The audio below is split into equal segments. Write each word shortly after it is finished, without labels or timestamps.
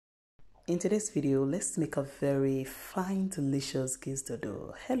In today's video, let's make a very fine, delicious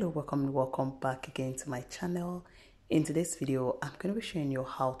Gizdodo. Hello, welcome back again to my channel. In today's video, I'm going to be showing you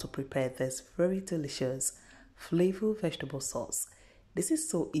how to prepare this very delicious flavorful vegetable sauce. This is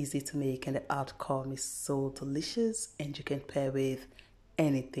so easy to make and the outcome is so delicious and you can pair with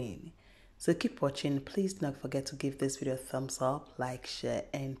anything. So keep watching. Please do not forget to give this video a thumbs up, like, share,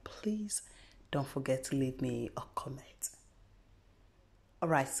 and please don't forget to leave me a comment.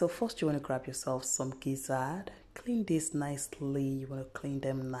 Alright, so first you want to grab yourself some gizzard. Clean this nicely. You want to clean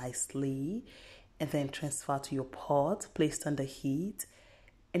them nicely and then transfer to your pot, place under heat.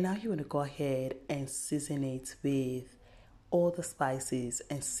 And now you want to go ahead and season it with all the spices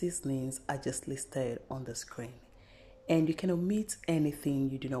and seasonings I just listed on the screen. And you can omit anything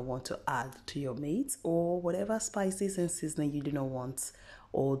you do not want to add to your meat, or whatever spices and seasoning you do not want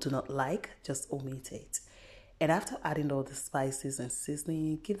or do not like, just omit it. And after adding all the spices and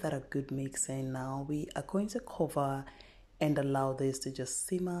seasoning, give that a good mix. And now we are going to cover and allow this to just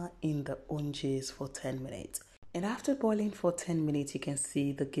simmer in the onions for 10 minutes. And after boiling for 10 minutes, you can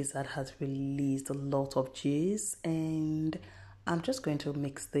see the gizzard has released a lot of juice. And I'm just going to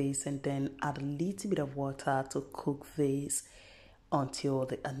mix this and then add a little bit of water to cook this until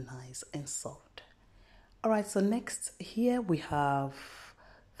they are nice and soft. Alright, so next here we have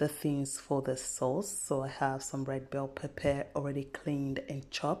the things for the sauce. So I have some red bell pepper already cleaned and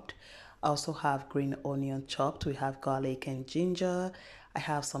chopped. I also have green onion chopped. We have garlic and ginger. I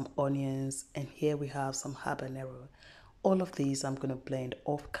have some onions, and here we have some habanero. All of these I'm going to blend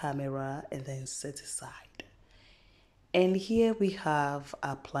off camera and then set aside. And here we have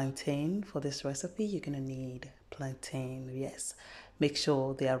a plantain. For this recipe you're going to need plantain. Yes, make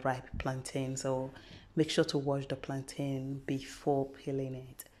sure they are ripe plantain, so make sure to wash the plantain before peeling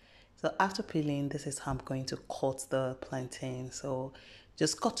it. So after peeling, this is how I'm going to cut the plantain. So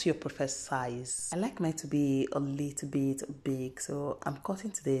just cut to your preferred size. I like mine to be a little bit big, so I'm cutting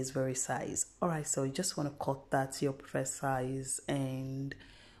today's very size. Alright, so you just want to cut that to your preferred size, and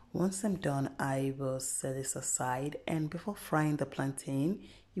once I'm done, I will set this aside. And before frying the plantain,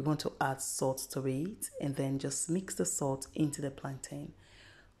 you want to add salt to it and then just mix the salt into the plantain.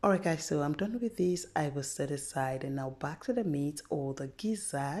 Alright guys, so I'm done with this. I will set aside, and now back to the meat or the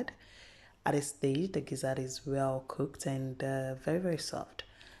gizzard. At this stage, the gizzard is well cooked and very soft.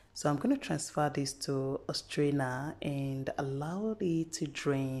 So I'm going to transfer this to a strainer and allow it to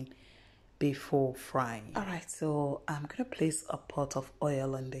drain before frying. Alright, so I'm going to place a pot of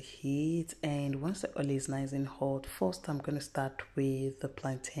oil on the heat, and once the oil is nice and hot, first I'm going to start with the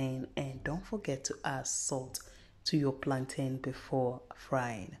plantain, and don't forget to add salt to your plantain before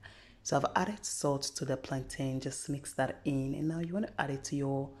frying. So I've added salt to the plantain, just mix that in, and now you want to add it to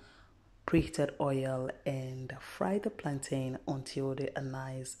your preheated oil and fry the plantain until they are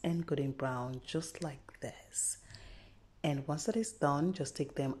nice and golden brown, just like this. And once that is done, just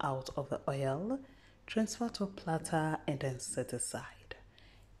take them out of the oil, transfer to a platter, and then set aside.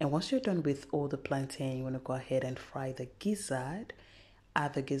 And once you're done with all the plantain, you want to go ahead and fry the gizzard.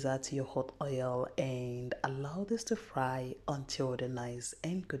 Add the gizzard to your hot oil and allow this to fry until they're nice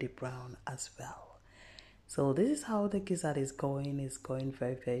and golden brown as well. So this is how the gizzard is going. It's going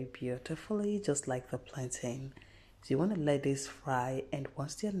very beautifully, just like the plantain. So you want to let this fry, and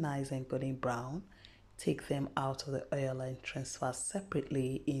once they're nice and golden brown, take them out of the oil and transfer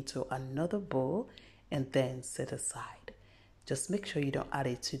separately into another bowl and then set aside. Just make sure you don't add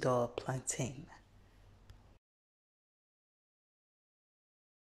it to the plantain.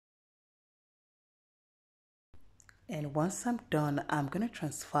 And once I'm done, I'm going to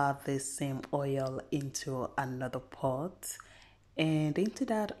transfer this same oil into another pot. And into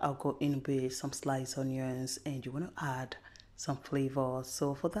that, I'll go in with some sliced onions, and you want to add some flavor.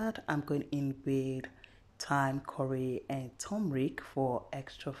 So for that, I'm going in with thyme, curry, and turmeric for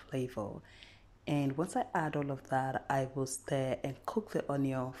extra flavor. And once I add all of that, I will stir and cook the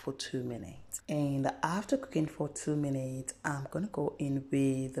onion for 2 minutes. And after cooking for 2 minutes, I'm going to go in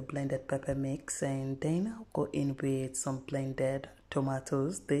with the blended pepper mix, and then I'll go in with some blended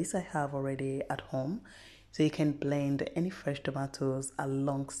tomatoes. This I have already at home. So you can blend any fresh tomatoes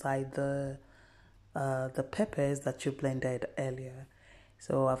alongside the peppers that you blended earlier.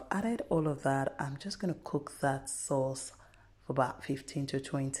 So I've added all of that. I'm just going to cook that sauce for about 15 to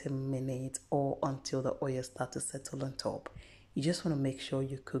 20 minutes or until the oil starts to settle on top. You just want to make sure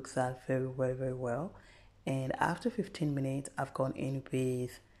you cook that very well. And after 15 minutes, I've gone in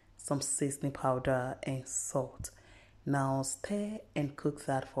with some seasoning powder and salt. Now stir and cook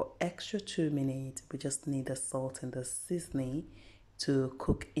that for extra 2 minutes. We just need the salt and the seasoning to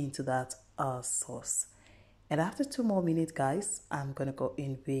cook into that sauce. And after 2 more minutes, guys, I'm gonna go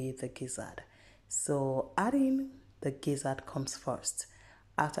in with the gizzard. So adding the gizzard comes first.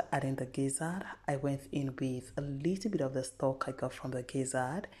 After adding the gizzard, I went in with a little bit of the stock I got from the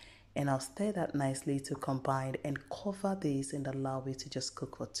gizzard, and I'll stir that nicely to combine and cover this and allow it to just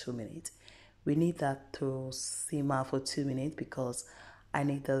cook for 2 minutes. We need that to simmer for 2 minutes because I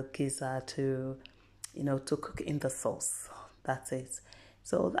need the gizzard to, to cook in the sauce. That's it.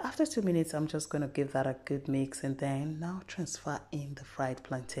 So after 2 minutes, I'm just going to give that a good mix and then now transfer in the fried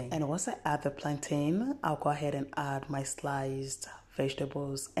plantain. And once I add the plantain, I'll go ahead and add my sliced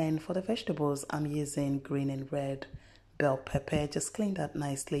vegetables. And for the vegetables, I'm using green and red bell pepper. Just clean that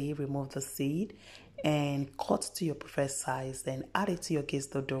nicely, remove the seed and cut to your preferred size. Then add it to your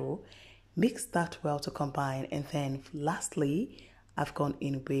Gizdodo. Mix that well to combine. And then lastly, I've gone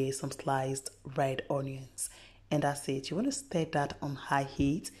in with some sliced red onions. And that's it. You want to stir that on high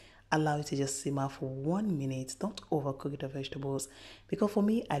heat. Allow it to just simmer for 1 minute. Don't overcook the vegetables. Because for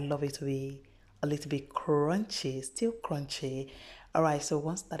me, I love it to be a little bit crunchy, still crunchy. Alright, so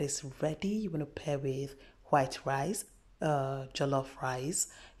once that is ready, you want to pair with white rice, jollof rice,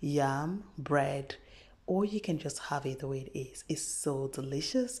 yam, bread, or you can just have it the way it is. It's so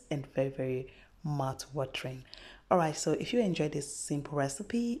delicious and very, very mouth-watering. Alright, so if you enjoyed this simple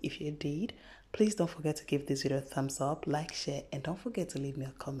recipe, if you did, please don't forget to give this video a thumbs up, like, share, and don't forget to leave me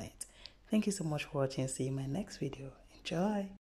a comment. Thank you so much for watching. See you in my next video. Enjoy!